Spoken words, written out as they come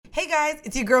Hey guys,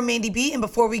 it's your girl Mandy B, and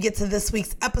before we get to this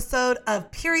week's episode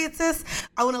of Period Sis,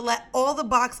 I want to let all the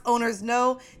box owners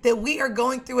know that we are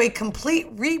going through a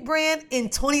complete rebrand in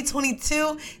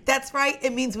 2022. That's right,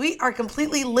 it means we are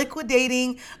completely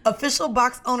liquidating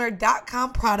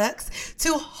officialboxowner.com products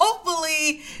to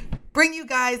hopefully bring you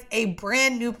guys a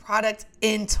brand new product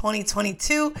in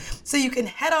 2022. So you can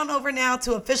head on over now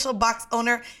to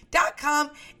officialboxowner.com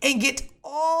and get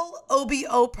all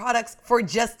OBO products for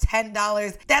just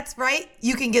 $10. That's right,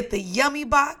 you can get the Yummy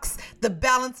Box, the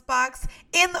Balance Box,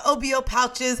 and the OBO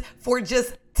pouches for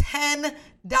just $10.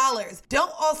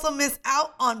 Don't also miss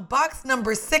out on box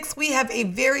number 6. We have a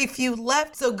very few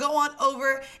left, so go on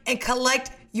over and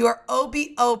collect your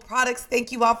OBO products.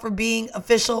 Thank you all for being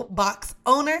official box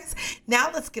owners. Now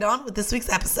let's get on with this week's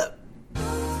episode.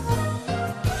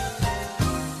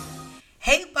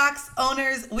 Hey box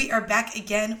owners, we are back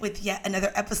again with yet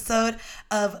another episode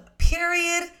of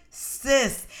Period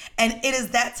Sis. And it is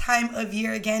that time of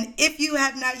year again. If you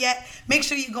have not yet, make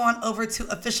sure you go on over to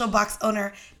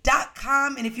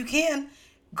officialboxowner.com. And if you can,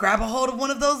 grab a hold of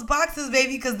one of those boxes,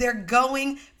 baby, because they're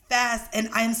going fast. And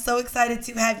I am so excited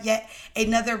to have yet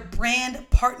another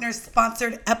brand partner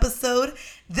sponsored episode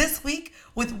this week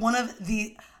with one of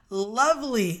the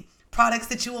lovely products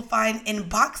that you will find in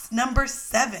box number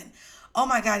 7. Oh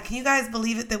my God, can you guys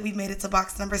believe it that we made it to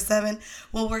box number 7?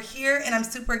 Well, we're here and I'm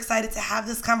super excited to have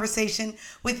this conversation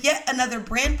with yet another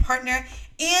brand partner,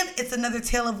 and it's another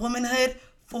tale of womanhood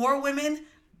for women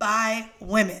by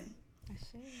women.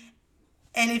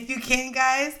 And if you can,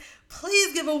 guys,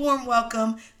 please give a warm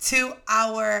welcome to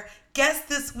our guest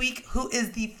this week, who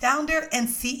is the founder and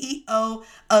CEO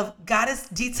of Goddess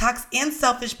Detox and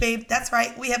Selfish Babe. That's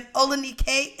right, we have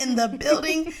Olanike in the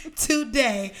building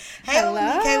today. Hey, hello.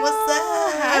 Olanike, what's up?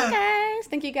 Hi, guys.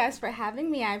 Thank you guys for having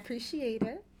me. I appreciate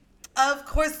it. Of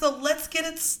course, so let's get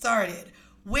it started.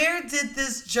 Where did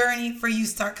this journey for you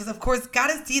start? Because, of course,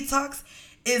 Goddess Detox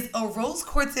is a rose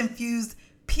quartz infused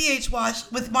pH wash,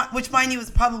 which mind you is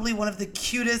probably one of the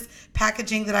cutest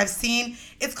packaging that I've seen.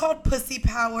 It's called Pussy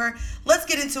Power. Let's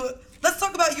get into it. Let's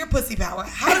talk about your pussy power.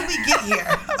 How did we get here?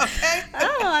 Okay.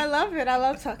 Oh, I love it. I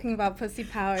love talking about pussy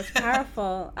power. It's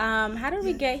powerful. How did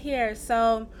we get here?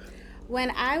 So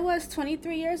when I was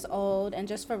 23 years old, and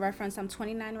just for reference, I'm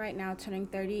 29 right now, turning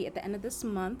 30 at the end of this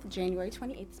month. January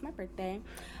 28th is my birthday.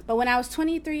 But when I was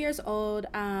 23 years old,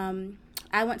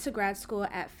 I went to grad school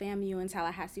at FAMU in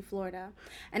Tallahassee, Florida.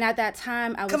 And at that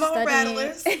time, I was studying...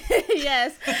 Rattlers.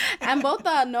 Yes. I'm both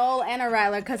a Knoll and a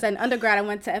Rattler because in undergrad, I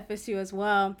went to FSU as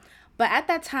well. But at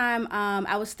that time,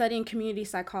 I was studying community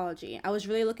psychology. I was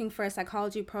really looking for a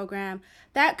psychology program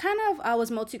that kind of was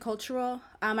multicultural.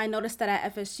 I noticed that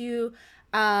at FSU,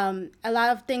 a lot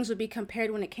of things would be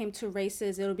compared when it came to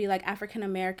races. It would be like African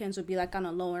Americans would be like on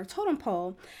a lower totem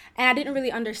pole. And I didn't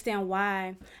really understand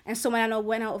why. And so when I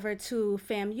went over to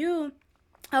FAMU,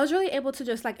 I was really able to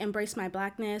just like embrace my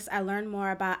Blackness. I learned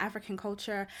more about African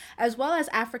culture as well as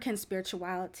African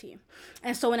spirituality.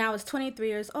 And so when I was 23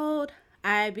 years old,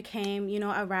 I became,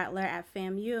 a Rattler at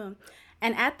FAMU.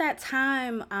 And at that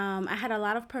time, I had a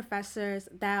lot of professors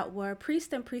that were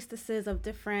priests and priestesses of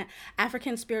different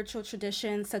African spiritual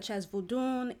traditions, such as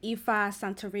Vodun, Ifa,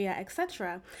 Santeria,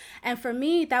 etc. And for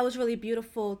me, that was really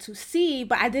beautiful to see,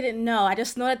 but I didn't know. I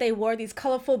just know that they wore these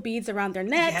colorful beads around their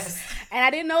necks, yes. And I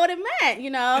didn't know what it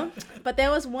meant, But there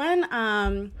was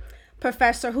one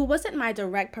professor who wasn't my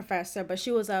direct professor, but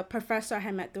she was a professor I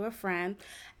had met through a friend,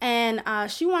 and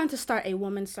she wanted to start a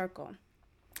women's circle.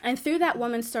 And through that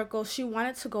women's circle, she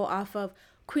wanted to go off of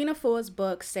Queen Afua's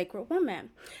book, Sacred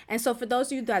Woman. And so for those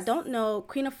of you that don't know,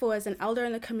 Queen Afua is an elder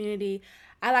in the community.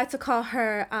 I like to call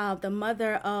her the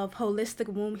mother of holistic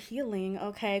womb healing,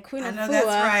 okay? Queen Afua. I know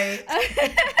that's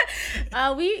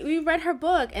right. We read her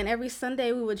book, and every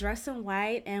Sunday we would dress in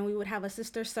white, and we would have a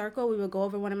sister circle. We would go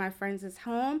over one of my friends'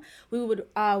 home. We would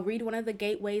read one of the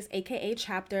gateways, aka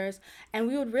chapters, and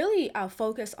we would really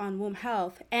focus on womb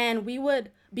health. And we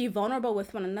would be vulnerable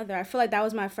with one another. I feel like that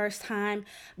was my first time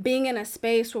being in a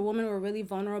space where women were really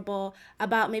vulnerable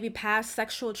about maybe past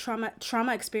sexual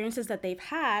trauma experiences that they've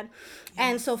had. Yes.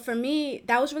 And so for me,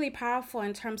 that was really powerful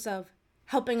in terms of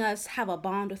helping us have a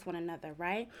bond with one another,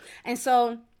 right? And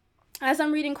so as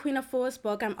I'm reading Queen Afua's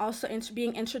book, I'm also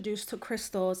being introduced to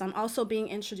crystals. I'm also being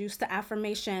introduced to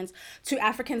affirmations, to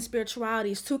African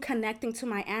spiritualities, to connecting to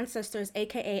my ancestors,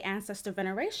 aka ancestor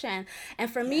veneration. And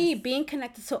for me, being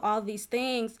connected to all these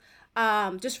things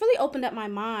just really opened up my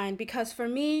mind, because for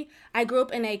me, I grew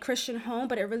up in a Christian home,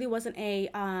 but it really wasn't a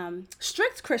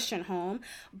strict Christian home.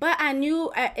 But I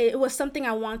knew it was something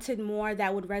I wanted more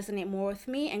that would resonate more with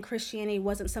me, and Christianity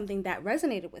wasn't something that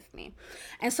resonated with me.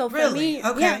 And so for me,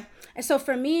 yeah. And so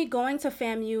for me, going to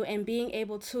FAMU and being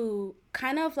able to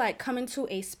kind of like come into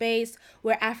a space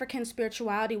where African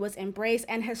spirituality was embraced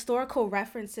and historical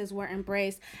references were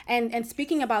embraced, and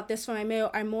speaking about this from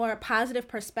a more positive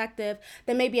perspective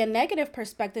than maybe a negative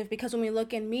perspective, because when we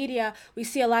look in media, we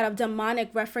see a lot of demonic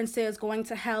references, going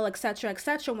to hell, etc.,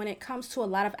 when it comes to a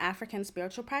lot of African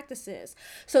spiritual practices.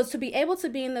 So to be able to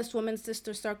be in this women's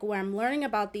sister circle where I'm learning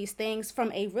about these things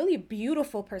from a really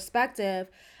beautiful perspective,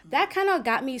 that kind of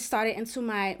got me started into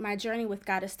my journey with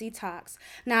Goddess Detox.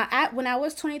 Now, when I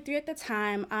was 23 at the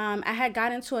time, I had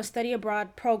got into a study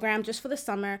abroad program just for the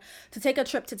summer to take a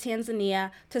trip to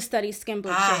Tanzania to study skin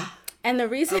bleaching. And the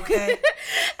reason, now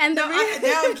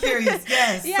I'm curious.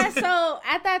 Yes. Yeah. So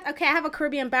at that, I have a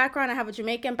Caribbean background. I have a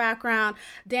Jamaican background.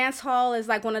 Dance hall is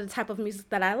like one of the type of music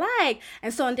that I like.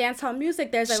 And so in dance hall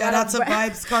music, there's a shout out to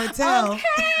Vibes Cartel. Okay,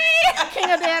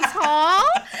 king of dance hall.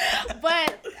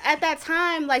 But at that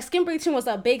time, like skin bleaching was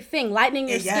a big thing. Lightening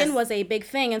your skin was a big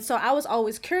thing. And so I was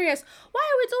always curious, why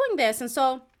are we doing this? And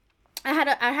so I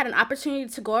had an opportunity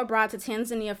to go abroad to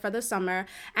Tanzania for the summer.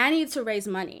 I needed to raise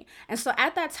money. And so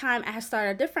at that time, I had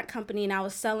started a different company, and I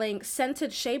was selling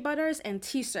scented shea butters and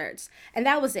t-shirts. And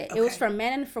that was it. Okay. It was for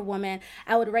men and for women.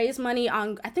 I would raise money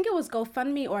on, I think it was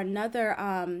GoFundMe or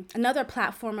another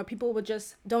platform where people would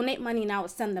just donate money and I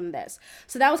would send them this.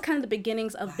 So that was kind of the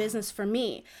beginnings of business for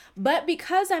me. But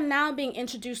because I'm now being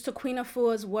introduced to Queen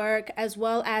Afua's work, as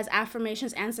well as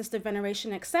affirmations, ancestor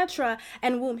veneration, etc.,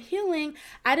 and womb healing,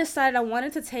 I decided I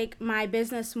wanted to take my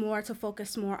business more to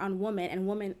focus more on women and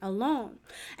women alone.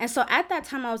 And so at that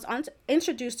time, I was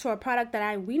introduced to a product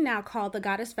that we now call the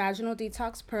Goddess Vaginal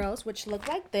Detox Pearls, which look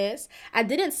like this. I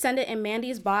didn't send it in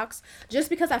Mandy's box just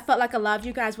because I felt like a lot of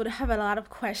you guys would have a lot of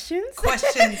questions.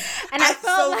 And I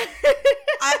felt like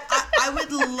I would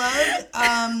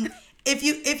love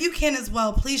if you can as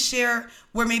well, please share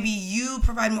where maybe you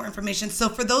provide more information. So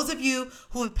for those of you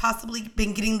who have possibly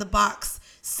been getting the box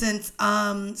since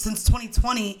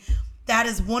 2020, that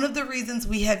is one of the reasons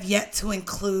we have yet to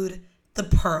include the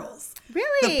pearls.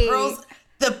 Really? The pearls.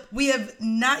 We have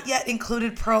not yet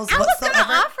included pearls whatsoever. I was going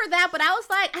to offer that, but I was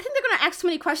like, I think they're going to ask too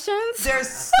many questions.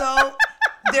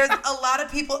 There's a lot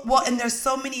of people, and there's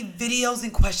so many videos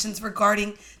and questions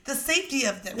regarding the safety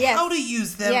of them, how to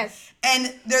use them.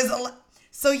 And there's a lot.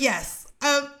 So yes.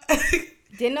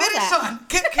 Didn't know that.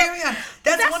 Carry on.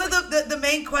 That's one of the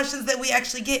main questions that we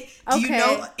actually get. Do you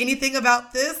know anything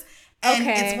about this? And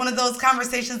it's one of those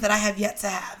conversations that I have yet to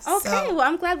have. Okay, well,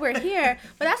 I'm glad we're here.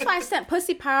 But that's why I sent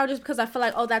Pussy Power, just because I feel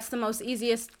like, that's the most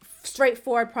easiest,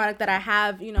 straightforward product that I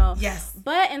have, Yes.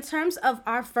 But in terms of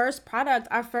our first product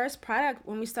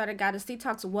when we started Goddess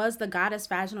Detox was the Goddess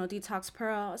Vaginal Detox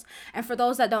Pearls. And for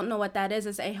those that don't know what that is,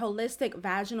 it's a holistic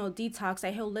vaginal detox,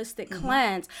 a holistic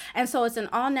cleanse. And so it's an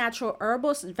all-natural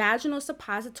herbal vaginal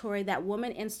suppository that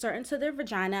women insert into their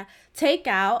vagina, take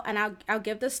out, and I'll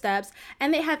give the steps,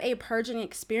 and they have a purging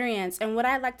experience. And what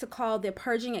I like to call the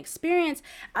purging experience,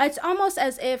 it's almost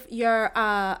as if you're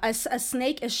a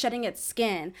snake is shedding its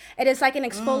skin. It is like an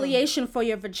exfoliation for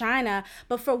your vagina.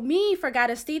 But for me, for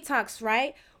Goddess Detox,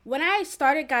 right? When I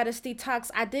started Goddess Detox,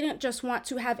 I didn't just want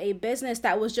to have a business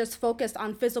that was just focused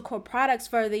on physical products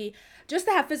just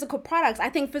to have physical products. I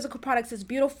think physical products is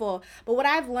beautiful. But what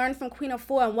I've learned from Queen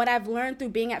Afua and what I've learned through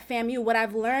being at FAMU, what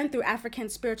I've learned through African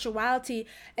spirituality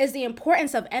is the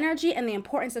importance of energy and the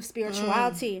importance of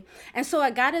spirituality. And so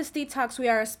at Goddess Detox, we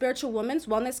are a spiritual women's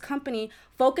wellness company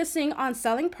focusing on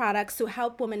selling products to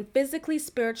help women physically,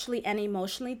 spiritually, and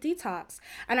emotionally detox.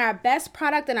 And our best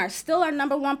product and still our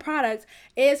number one product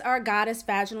is our Goddess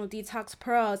Vaginal Detox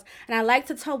Pearls. And I like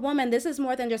to tell women this is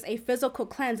more than just a physical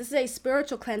cleanse. This is a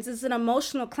spiritual cleanse. This is an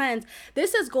emotional cleanse.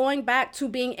 This is going back to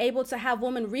being able to have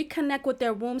women reconnect with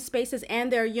their womb spaces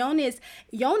and their yonis,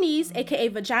 aka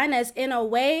vaginas, in a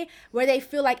way where they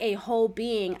feel like a whole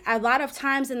being. A lot of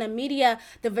times in the media,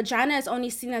 the vagina is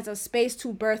only seen as a space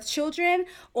to birth children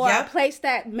or a place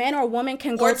that men or women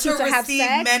can go to have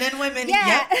sex. Men and women.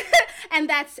 Yeah. And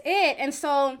that's it. And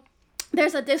so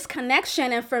there's a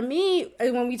disconnection. And for me,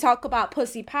 when we talk about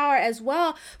pussy power as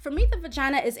well, for me, the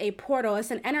vagina is a portal.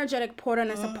 It's an energetic portal,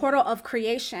 and it's a portal of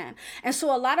creation. And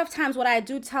so a lot of times what I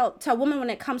do tell women when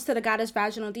it comes to the Goddess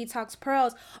Vaginal Detox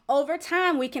Pearls, over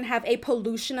time, we can have a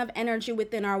pollution of energy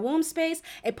within our womb space,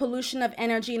 a pollution of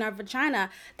energy in our vagina.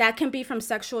 That can be from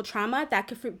sexual trauma. That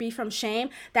could be from shame.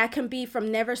 That can be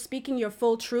from never speaking your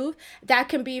full truth. That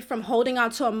can be from holding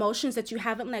on to emotions that you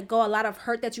haven't let go, a lot of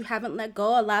hurt that you haven't let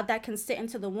go. A lot of that can sit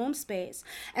into the womb space.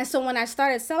 And so when I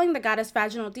started selling the Goddess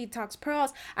Vaginal Detox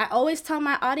Pearls, I always tell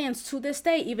my audience to this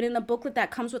day, even in the booklet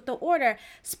that comes with the order,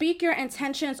 speak your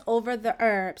intentions over the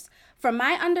herbs. From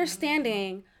my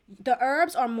understanding, the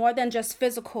herbs are more than just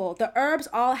physical. The herbs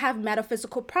all have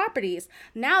metaphysical properties.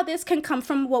 Now this can come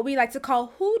from what we like to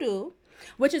call hoodoo,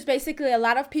 which is basically a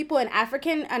lot of people in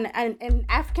African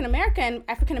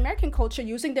American culture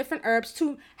using different herbs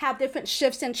to have different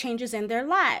shifts and changes in their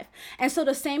life. And so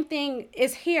the same thing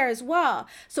is here as well.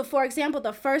 So for example,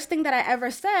 the first thing that I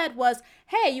ever said was,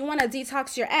 hey, you want to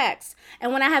detox your ex?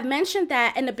 And when I have mentioned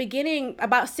that in the beginning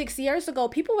about 6 years ago,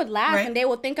 people would laugh and they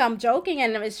would think I'm joking,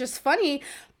 and it's just funny.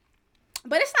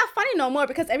 But it's not funny no more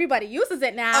because everybody uses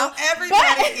it now. Oh,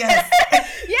 everybody, yes.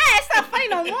 Yeah, it's not funny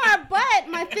no more. But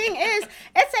my thing is,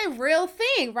 it's a real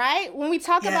thing, right? When we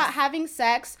talk about having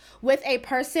sex with a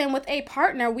person, with a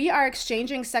partner, we are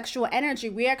exchanging sexual energy.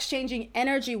 We are exchanging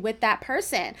energy with that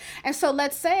person. And so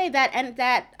let's say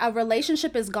that a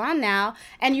relationship is gone now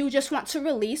and you just want to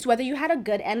release, whether you had a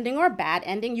good ending or a bad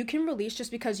ending, you can release just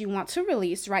because you want to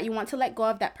release, right? You want to let go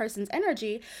of that person's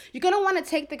energy. You're going to want to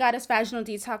take the Goddess Vaginal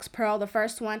Detox Pearl, the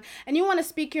first one, and you want to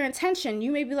speak your intention.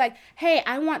 You may be like, hey,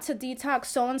 I want to detox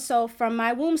so-and-so from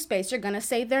my womb space. You're going to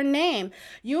say their name.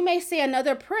 You may say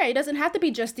another prayer. It doesn't have to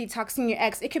be just detoxing your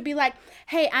ex. It could be like,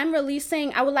 hey, I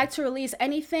would like to release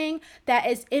anything that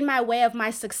is in my way of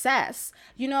my success.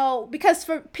 You know, because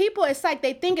for people, it's like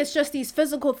they think it's just these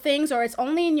physical things or it's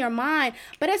only in your mind,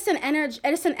 but it's an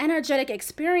energetic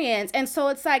experience. And so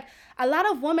it's like, a lot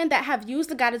of women that have used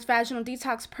the Goddess Vaginal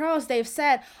Detox Pearls, they've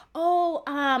said,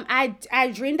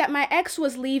 I dreamed that my ex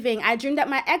was leaving. I dreamed that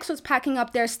my ex was packing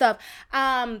up their stuff.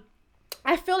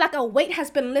 I feel like a weight has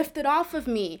been lifted off of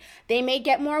me. They may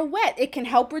get more wet. It can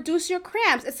help reduce your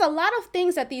cramps. It's a lot of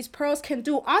things that these pearls can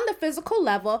do on the physical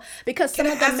level because some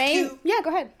of the main... Yeah,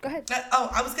 go ahead.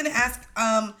 I was going to ask...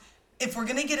 if we're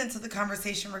going to get into the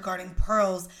conversation regarding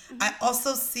pearls, I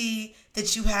also see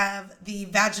that you have the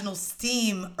vaginal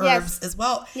steam herbs as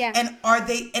well. Yeah. And are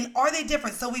they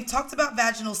different? So we've talked about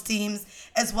vaginal steams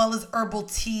as well as herbal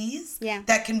teas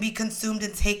that can be consumed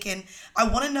and taken. I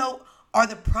want to know, are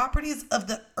the properties of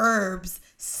the herbs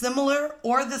similar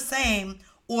or the same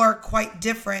or quite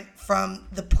different from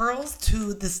the pearls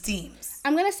to the steams?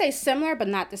 I'm going to say similar, but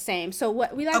not the same. So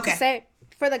what we like to say...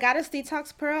 For the Goddess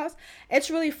Detox Pearls,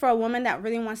 it's really for a woman that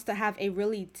really wants to have a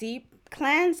really deep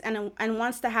cleanse and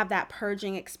wants to have that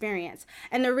purging experience.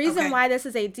 And the reason why this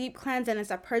is a deep cleanse and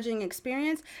it's a purging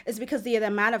experience is because the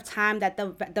amount of time that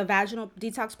the vaginal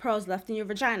detox pearl is left in your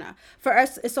vagina. For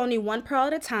us, it's only one pearl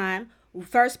at a time.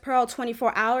 First pearl,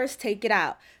 24 hours, take it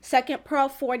out. Second pearl,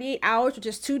 48 hours, which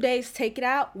is 2 days, take it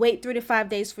out. Wait 3 to 5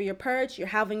 days for your purge. You're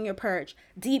having your purge.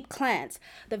 Deep cleanse.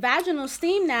 The vaginal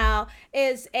steam now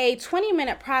is a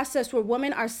 20-minute process where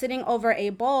women are sitting over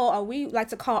a bowl, or we like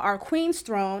to call our queen's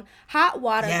throne, hot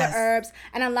water, the herbs,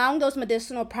 and allowing those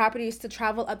medicinal properties to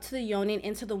travel up to the yoni and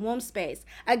into the womb space.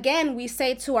 Again, we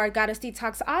say to our Goddess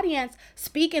Detox audience,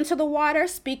 speak into the water,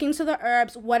 speak into the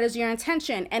herbs. What is your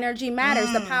intention? Energy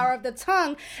matters. The power of the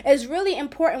tongue is really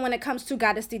important when it comes to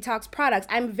Goddess Detox products.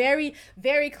 I'm very,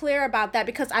 very clear about that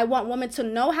because I want women to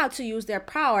know how to use their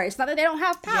power. It's not that they don't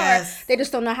have power, they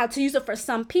just don't know how to use it for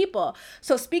some people.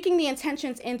 So speaking the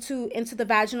intentions into the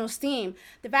vaginal steam.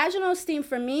 The vaginal steam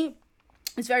for me,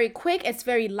 it's very quick. It's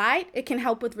very light. It can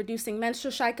help with reducing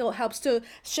menstrual cycle. It helps to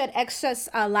shed excess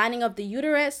lining of the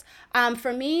uterus.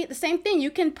 For me, the same thing.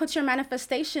 You can put your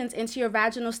manifestations into your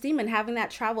vaginal steam and having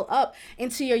that travel up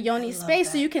into your yoni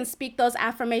space. So you can speak those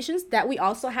affirmations that we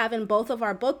also have in both of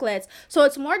our booklets. So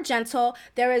it's more gentle.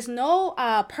 There is no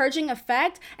purging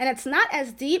effect, and it's not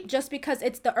as deep just because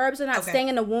it's the herbs are not staying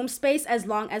in the womb space as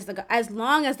long as the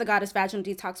Goddess Vaginal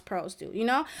Detox Pearls do. You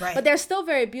know, but they're still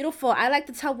very beautiful. I like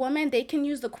to tell women they can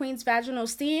use the Queen's Vaginal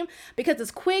Steam because it's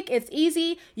quick, it's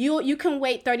easy. You can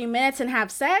wait 30 minutes and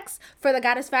have sex. For the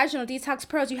Goddess Vaginal Detox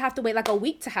Pearls, you have to wait like a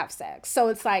week to have sex. So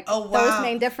it's like those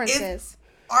main differences.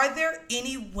 Are there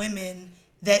any women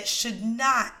that should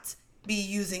not be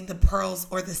using the pearls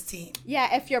or the steam?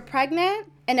 Yeah, if you're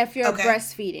pregnant and if you're Okay.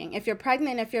 breastfeeding, if you're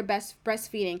pregnant, if you're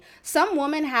breastfeeding. Some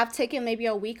women have taken maybe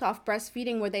a week off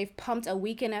breastfeeding where they've pumped a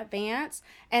week in advance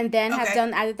and then have Okay.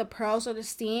 done either the pearls or the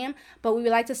steam. But we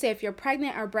would like to say if you're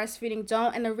pregnant or breastfeeding,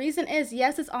 don't. And the reason is,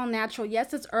 yes, it's all natural.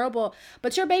 Yes, it's herbal,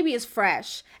 but your baby is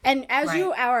fresh. And as Right.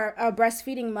 you are a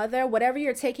breastfeeding mother, whatever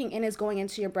you're taking in is going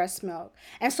into your breast milk.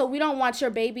 And so we don't want your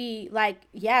baby, like,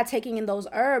 yeah, taking in those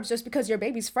herbs just because your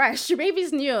baby's fresh. Your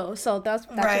baby's new. So that's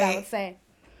what I Right. would say.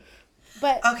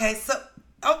 But Okay, so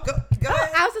go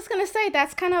ahead. I was just gonna say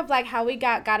that's kind of like how we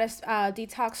got Goddess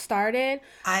Detox started.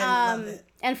 I love it.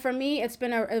 And for me, it's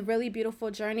been a really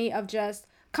beautiful journey of just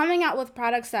coming out with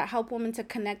products that help women to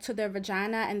connect to their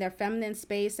vagina and their feminine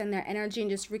space and their energy and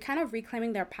just kind of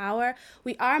reclaiming their power.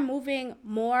 We are moving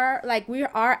more, like we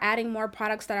are adding more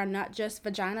products that are not just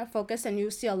vagina focused, and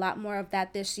you'll see a lot more of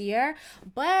that this year.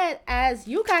 But as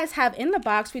you guys have in the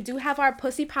box, we do have our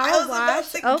Pussy Power I was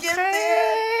Wash. about to get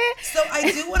there. So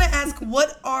I do want to ask,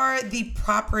 what are the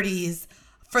properties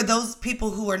for those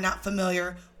people who are not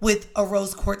familiar with a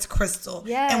rose quartz crystal?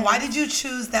 Yes. And why did you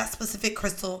choose that specific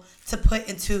crystal to put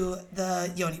into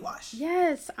the yoni wash?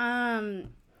 Yes.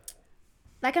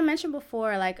 Like I mentioned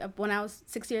before, like when I was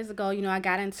 6 years ago, I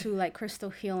got into like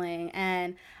crystal healing,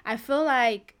 and I feel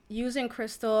like using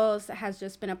crystals has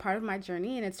just been a part of my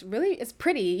journey, and it's pretty,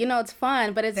 it's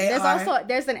fun, but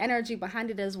there's an energy behind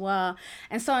it as well.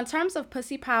 And so in terms of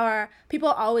Pussy Power, people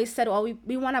always said, well,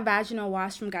 we want a vaginal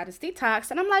wash from Goddess Detox,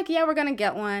 and I'm like, yeah, we're gonna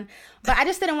get one, but I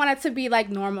just didn't want it to be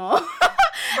like normal.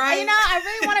 Right. I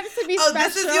really wanted it to be special.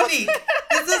 This is unique.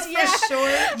 This is for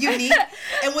sure unique.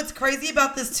 And what's crazy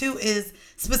about this too is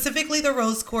specifically the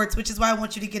rose quartz, which is why I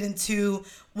want you to get into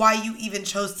why you even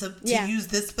chose to use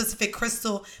this specific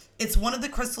crystal. It's one of the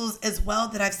crystals as well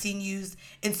that I've seen used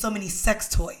in so many sex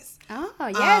toys. Oh,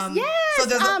 yes, yes. So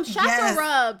there's chakra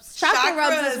rubs. Chakra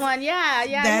rubs is one. Yeah.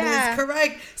 That is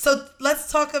correct. So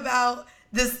let's talk about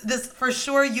this for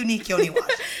sure unique yoni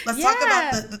wash. Let's talk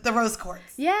about the rose quartz.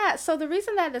 Yeah, so the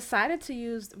reason that I decided to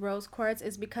use rose quartz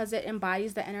is because it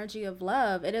embodies the energy of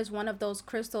love. It is one of those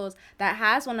crystals that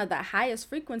has one of the highest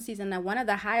frequencies, and that one of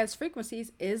the highest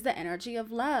frequencies is the energy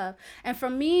of love. And for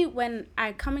me, when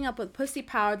I'm coming up with Pussy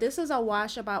Power, this is a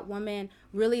wash about women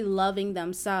really loving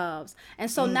themselves.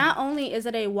 And so not only is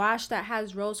it a wash that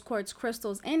has rose quartz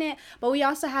crystals in it, but we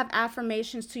also have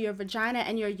affirmations to your vagina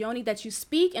and your yoni that you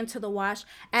speak into the wash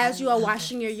as you are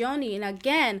washing your yoni. And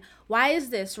again, why is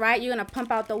this, right? You're going to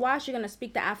pump out the wash. You're going to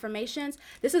speak the affirmations.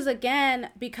 This is, again,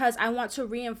 because I want to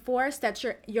reinforce that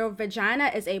your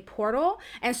vagina is a portal.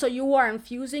 And so you are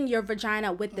infusing your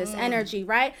vagina with this energy,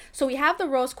 right? So we have the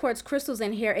rose quartz crystals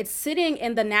in here. It's sitting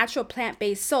in the natural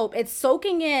plant-based soap. It's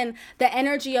soaking in the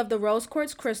energy of the rose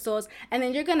quartz crystals. And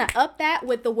then you're going to up that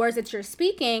with the words that you're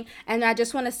speaking. And I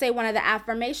just want to say one of the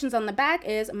affirmations on the back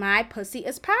is, my pussy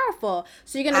is powerful.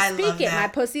 So you're going to speak it. My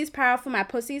pussy is powerful. My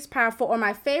pussy is powerful. Or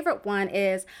my favorite one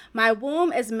is, my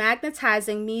womb is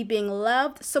magnetizing me being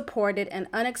loved, supported, and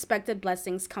unexpected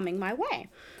blessings coming my way.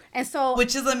 And so,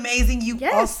 which is amazing. You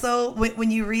also,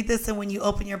 when you read this and when you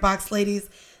open your box,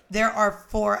 ladies, there are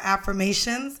 4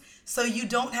 affirmations. So you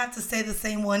don't have to say the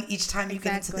same one each time you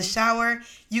get into the shower.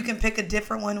 You can pick a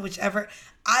different one, whichever.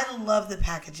 I love the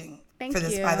packaging for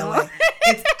this, by the way.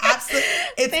 It's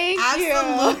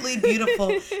absolutely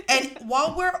beautiful. And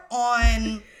while we're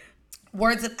on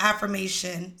words of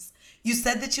affirmations, you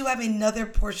said that you have another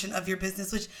portion of your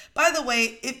business, which, by the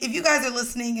way, if you guys are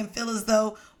listening and feel as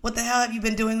though, what the hell have you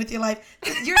been doing with your life?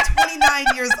 You're 29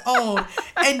 years old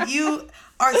and you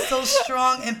are so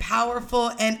strong and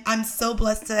powerful, and I'm so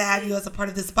blessed to have you as a part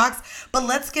of this box. But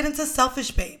let's get into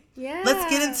Selfish Babe. Yeah. Let's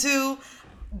get into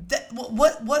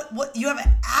what you have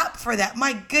an app for that.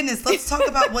 My goodness, let's talk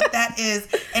about what that is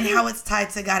and how it's tied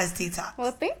to Goddess Detox.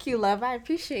 Well, thank you, love. I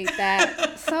appreciate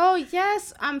that. So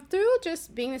yes, I'm through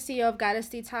just being the CEO of Goddess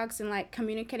Detox and like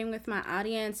communicating with my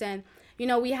audience, and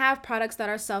we have products that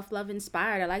are self-love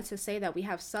inspired. I like to say that we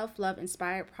have self-love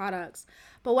inspired products.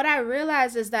 But what I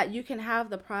realize is that you can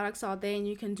have the products all day and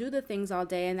you can do the things all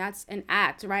day, and that's an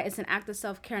act, right? It's an act of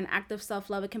self-care, an act of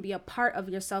self-love. It can be a part of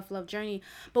your self-love journey.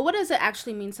 But what does it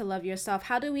actually mean to love yourself?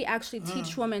 How do we actually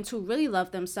teach women to really love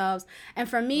themselves? And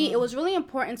for me, it was really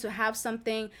important to have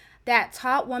something that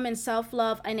taught women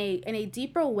self-love in a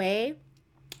deeper way,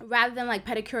 rather than like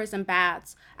pedicures and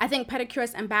baths. I think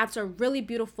pedicures and baths are really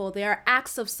beautiful. They are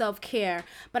acts of self-care,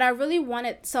 but I really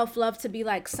wanted self-love to be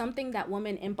like something that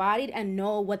women embodied and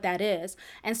know what that is.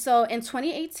 And so in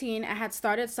 2018, I had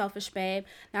started Selfish Babe.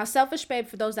 Now, Selfish Babe,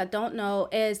 for those that don't know,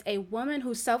 is a woman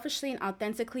who selfishly and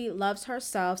authentically loves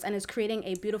herself and is creating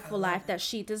a beautiful life that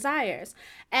she desires.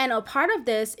 And a part of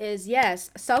this is, yes,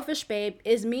 Selfish Babe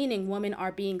is meaning women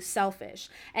are being selfish.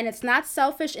 And it's not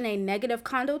selfish in a negative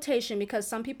connotation,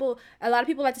 because a lot of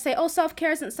people like to say, oh,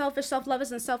 self-care isn't selfish, self-love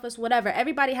isn't selfish, whatever.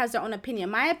 Everybody has their own opinion.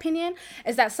 My opinion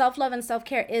is that self-love and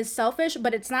self-care is selfish,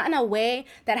 but it's not in a way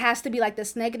that has to be like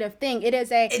this negative thing. It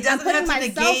is I'm putting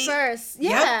myself first.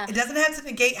 Yeah. Yep. It doesn't have to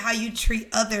negate how you treat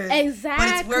others. Exactly.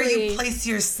 But it's where you place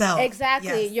yourself.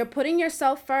 Exactly. Yes. You're putting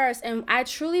yourself first. And I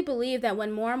truly believe that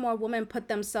when more and more women put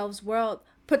themselves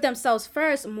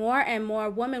first, more and more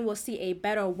women will see a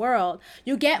better world.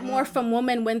 You get more from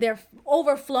women when they're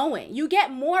overflowing. You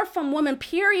get more from women,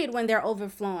 period, when they're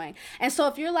overflowing. And so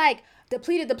if you're like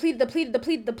depleted,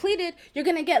 you're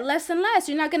going to get less and less.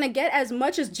 You're not going to get as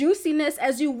much as juiciness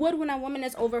as you would when a woman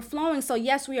is overflowing. So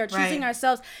yes, we are choosing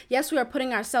ourselves. Yes, we are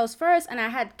putting ourselves first. And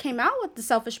I came out with the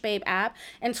Selfish Babe app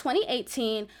in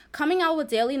 2018, coming out with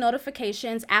daily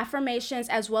notifications, affirmations,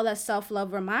 as well as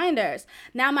self-love reminders.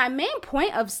 Now, my main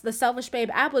point of the Selfish Babe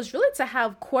app was really to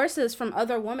have courses from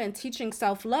other women teaching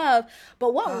self-love.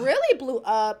 But what really blew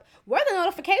up were the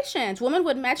notifications. Women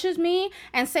would message me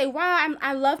and say, wow,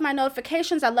 I love my notifications.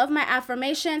 I love my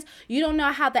affirmations. You don't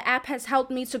know how the app has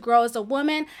helped me to grow as a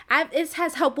woman. It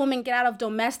has helped women get out of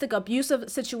domestic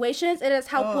abusive situations. It has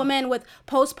helped women with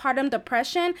postpartum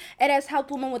depression. It has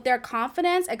helped women with their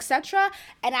confidence, etc.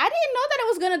 And I didn't know that it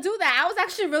was going to do that. I was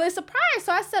actually really surprised.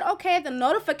 So I said, okay, the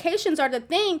notifications are the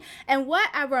thing. And what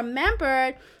I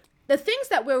remembered, the things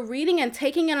that we're reading and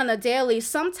taking in on a daily,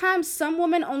 sometimes some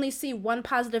women only see one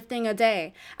positive thing a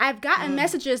day. I've gotten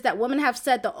messages that women have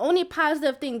said the only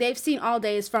positive thing they've seen all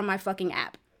day is from my fucking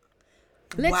app.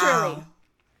 Literally. Wow.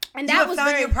 And that was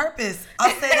found your purpose.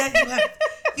 I'll say that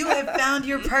you have found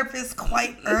your purpose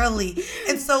quite early.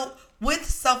 And so with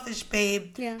Selfish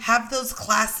Babe, have those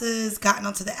classes gotten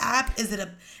onto the app? Is it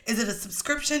a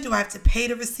subscription? Do I have to pay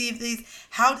to receive these?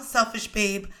 How does Selfish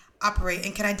Babe operate,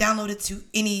 and can I download it to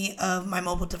any of my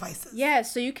mobile devices?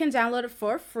 Yes, so you can download it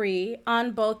for free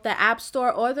on both the App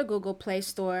Store or the Google Play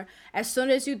Store. As soon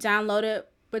as you download it,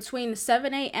 between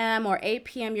 7 a.m. or 8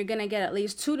 p.m., you're going to get at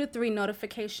least 2 to 3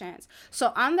 notifications.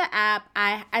 So on the app,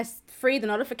 the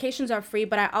notifications are free,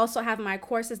 but I also have my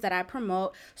courses that I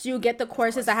promote. So you get the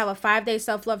courses. I have a 5-day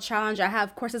self-love challenge. I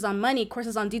have courses on money,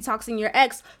 courses on detoxing your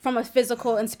ex from a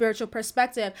physical and spiritual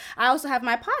perspective. I also have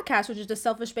my podcast, which is the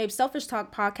Selfish Babe Selfish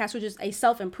Talk podcast, which is a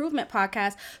self-improvement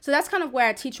podcast. So that's kind of where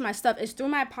I teach my stuff, is through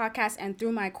my podcast and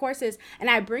through my courses. And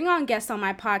I bring on guests on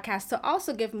my podcast to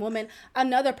also give women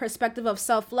another perspective of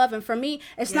self-love. And for me,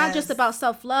 it's not just about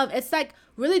self-love. It's like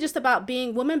really just about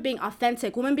women being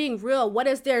authentic, women being real. What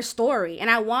is their story? And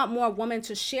I want more women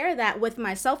to share that with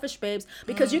my Selfish Babes,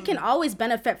 because you can always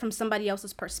benefit from somebody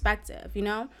else's perspective, you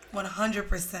know?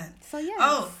 100%. So, yes.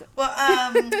 Oh, well,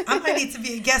 I might need to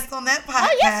be a guest on that podcast.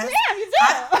 Oh, yes, ma'am, you do.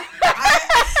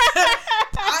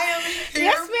 I am here.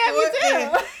 Yes, ma'am, you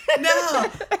do. No,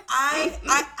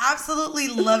 I absolutely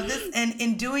love this. And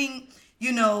in doing,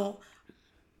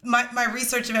 my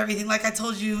research of everything, like I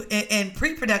told you in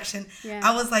pre-production,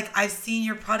 I was like, I've seen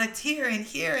your product here and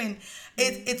here, and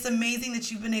it's amazing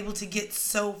that you've been able to get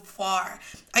so far.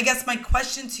 I guess my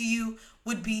question to you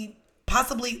would be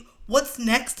possibly, what's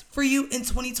next for you in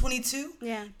 2022?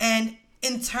 Yeah. And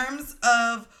in terms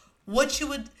of what you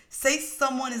would say,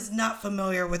 someone is not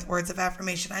familiar with words of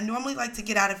affirmation. I normally like to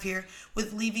get out of here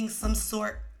with leaving some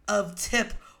sort of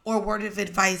tip or word of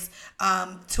advice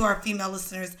to our female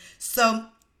listeners.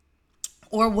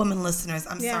 Or woman listeners.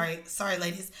 I'm sorry,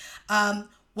 ladies.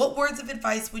 What words of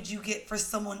advice would you get for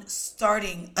someone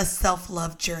starting a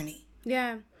self-love journey?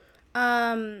 Yeah.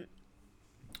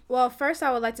 Well, first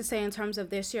I would like to say, in terms of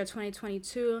this year,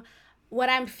 2022, what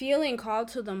I'm feeling called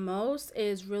to the most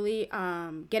is really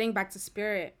getting back to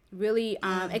spirit, really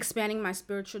expanding my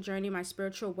spiritual journey, my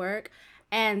spiritual work,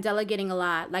 and delegating a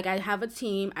lot. Like, I have a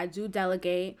team, I do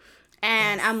delegate,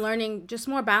 and I'm learning just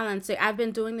more balance. I've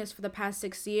been doing this for the past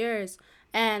 6 years.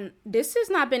 And this has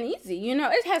not been easy.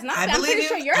 It has not been. I'm pretty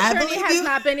sure your journey has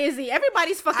not been easy.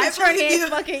 Everybody's fucking journey ain't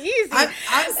fucking easy.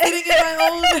 I'm sitting in my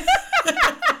own.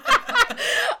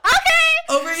 Okay.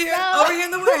 Over here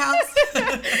in the warehouse.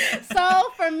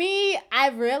 So for me,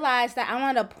 I've realized that I'm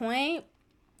at a point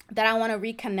that I want to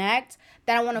reconnect,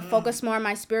 that I want to focus more on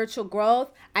my spiritual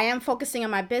growth. I am focusing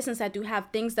on my business. I do have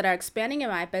things that are expanding in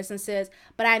my businesses,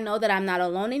 but I know that I'm not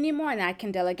alone anymore and I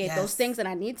can delegate those things, and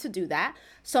I need to do that.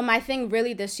 So my thing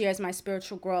really this year is my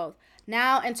spiritual growth.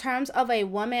 Now, in terms of a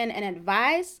woman and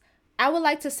advice, I would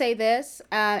like to say this,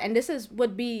 and this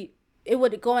would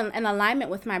go in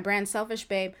alignment with my brand, Selfish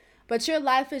Babe. But your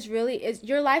life is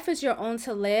your own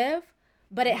to live,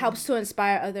 but it helps to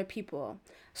inspire other people.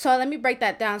 So let me break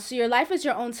that down. So your life is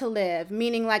your own to live,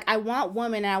 meaning like I want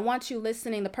women, and I want you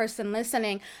listening, the person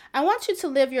listening, I want you to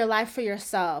live your life for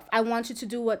yourself. I want you to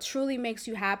do what truly makes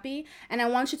you happy, and I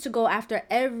want you to go after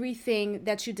everything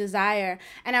that you desire.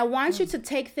 And I want you to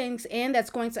take things in that's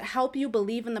going to help you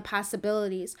believe in the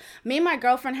possibilities. Me and my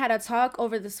girlfriend had a talk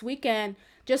over this weekend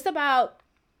just about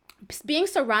being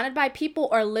surrounded by people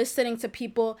or listening to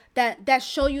people that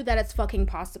show you that it's fucking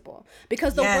possible,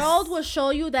 because the world will show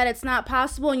you that it's not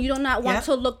possible, and you do not want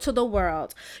to look to the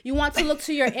world. You want to look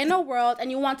to your inner world,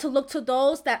 and you want to look to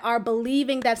those that are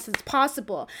believing that it's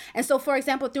possible. And so, for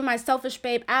example, through my Selfish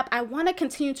Babe app, I want to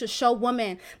continue to show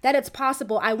women that it's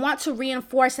possible. I want to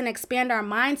reinforce and expand our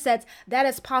mindsets that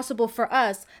it's possible for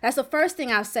us. That's the first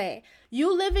thing I'll say.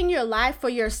 You living your life for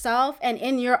yourself and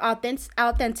in your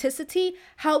authenticity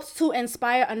helps to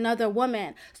inspire another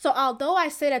woman. So although I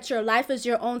say that your life is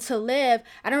your own to live,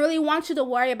 I don't really want you to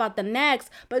worry about the next,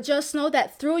 but just know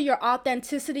that through your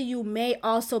authenticity, you may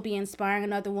also be inspiring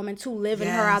another woman to live in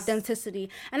her authenticity.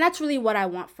 And that's really what I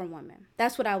want from women.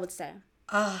 That's what I would say.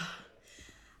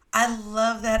 I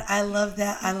love that. I love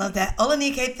that. I love that.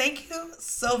 Olanike, thank you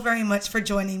so very much for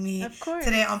joining me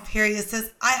today on Period Sis.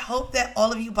 I hope that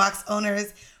all of you box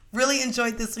owners really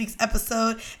enjoyed this week's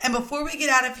episode. And before we get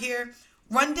out of here,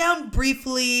 run down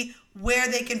briefly where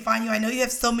they can find you. I know you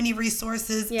have so many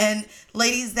resources, and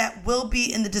ladies, that will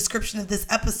be in the description of this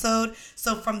episode.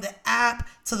 So from the app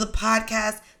to the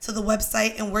podcast to the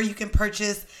website and where you can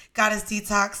purchase Goddess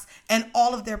Detox and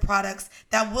all of their products,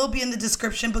 that will be in the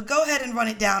description. But go ahead and run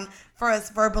it down for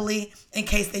us verbally in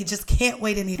case they just can't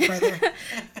wait any further.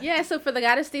 So for the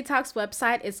Goddess Detox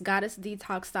website, it's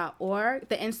goddessdetox.org.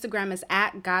 The Instagram is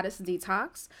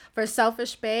 @goddessdetox. For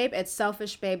Selfish Babe, it's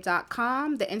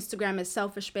selfishbabe.com. The Instagram is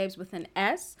selfishbabes with an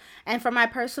S. And for my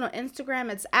personal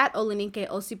Instagram, it's @Olanike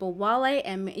Osibowale.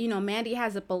 And, you know, Mandy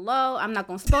has it below. I'm not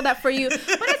going to spell that for you.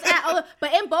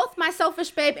 But in both my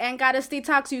Selfish Babe and Goddess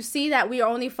Detox, you see that we are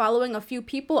only following a few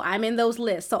people. I'm in those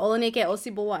lists. So Olanike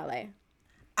Osibowale.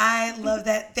 I love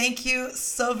that. Thank you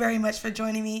so very much for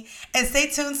joining me. And stay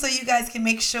tuned so you guys can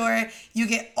make sure you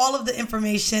get all of the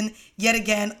information yet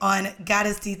again on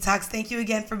Goddess Detox. Thank you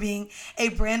again for being a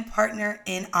brand partner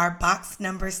in our box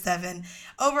number 7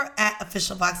 over at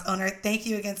Official Box Owner. Thank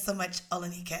you again so much,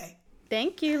 Olanike.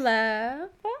 Thank you, love.